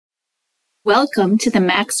Welcome to the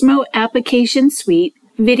Maximo Application Suite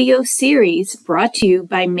video series brought to you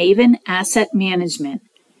by Maven Asset Management.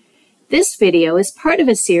 This video is part of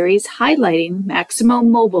a series highlighting Maximo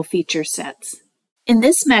mobile feature sets. In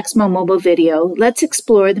this Maximo mobile video, let's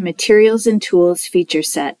explore the Materials and Tools feature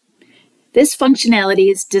set. This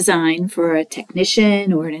functionality is designed for a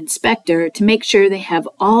technician or an inspector to make sure they have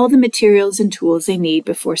all the materials and tools they need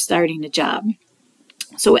before starting a job.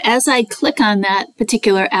 So as I click on that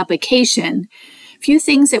particular application, a few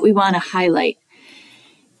things that we want to highlight.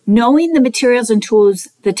 Knowing the materials and tools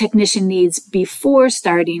the technician needs before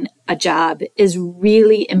starting a job is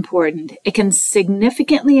really important. It can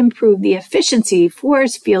significantly improve the efficiency for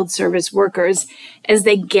field service workers as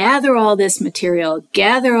they gather all this material,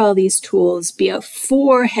 gather all these tools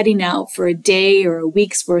before heading out for a day or a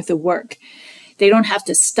week's worth of work. They don't have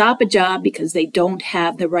to stop a job because they don't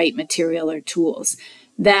have the right material or tools.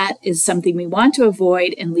 That is something we want to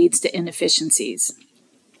avoid and leads to inefficiencies.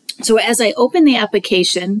 So as I open the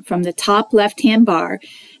application from the top left-hand bar,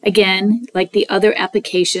 again, like the other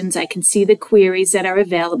applications, I can see the queries that are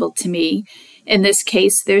available to me. In this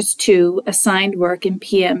case, there's 2, assigned work and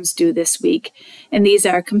PMs due this week, and these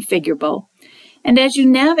are configurable. And as you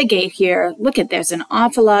navigate here, look at there's an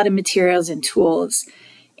awful lot of materials and tools,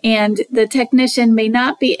 and the technician may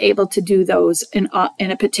not be able to do those in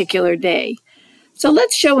a particular day. So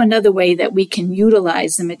let's show another way that we can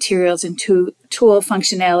utilize the materials and tool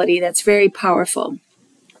functionality that's very powerful.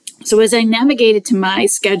 So as I navigated to my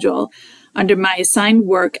schedule, under my assigned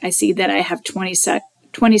work, I see that I have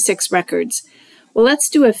 26 records. Well, let's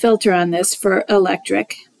do a filter on this for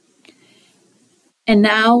electric. And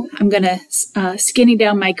now I'm going to skinny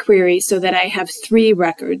down my query so that I have 3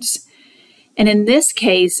 records. And in this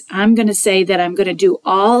case, I'm going to say that I'm going to do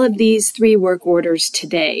all of these 3 work orders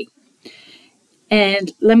today.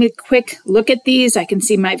 And let me quick look at these. I can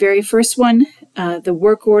see my very first one, the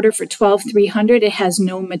work order for 12-300. It has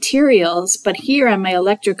no materials, but here on my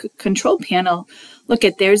electric control panel, look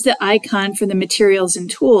at there's the icon for the materials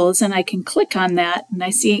and tools, and I can click on that, and I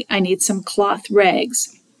see I need some cloth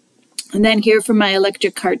rags. And then here for my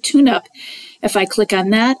electric car tune-up, if I click on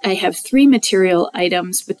that, I have 3 material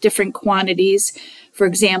items with different quantities. For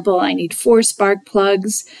example, I need 4 spark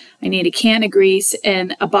plugs, I need a can of grease,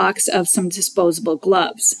 and a box of some disposable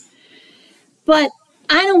gloves. But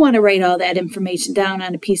I don't want to write all that information down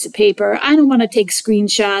on a piece of paper. I don't want to take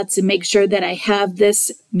screenshots and make sure that I have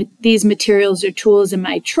these materials or tools in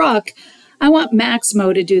my truck. I want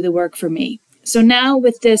Maximo to do the work for me. So now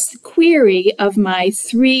with this query of my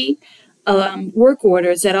 3 work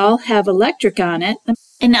orders that all have electric on it,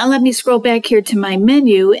 and now let me scroll back here to my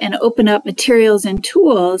menu and open up materials and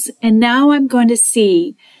tools, and now I'm going to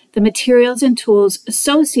see the materials and tools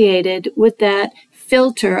associated with that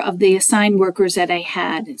filter of the assigned workers that I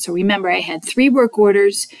had. So remember, I had 3 work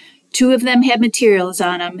orders, 2 of them had materials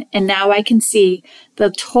on them, and now I can see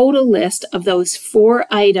the total list of those 4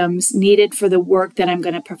 items needed for the work that I'm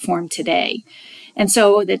going to perform today. And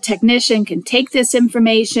so the technician can take this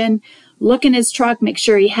information, look in his truck, make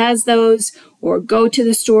sure he has those, or go to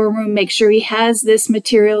the storeroom, make sure he has this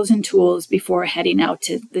materials and tools before heading out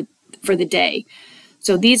for the day.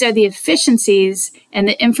 So these are the efficiencies and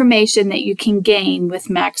the information that you can gain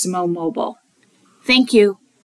with Maximo Mobile. Thank you.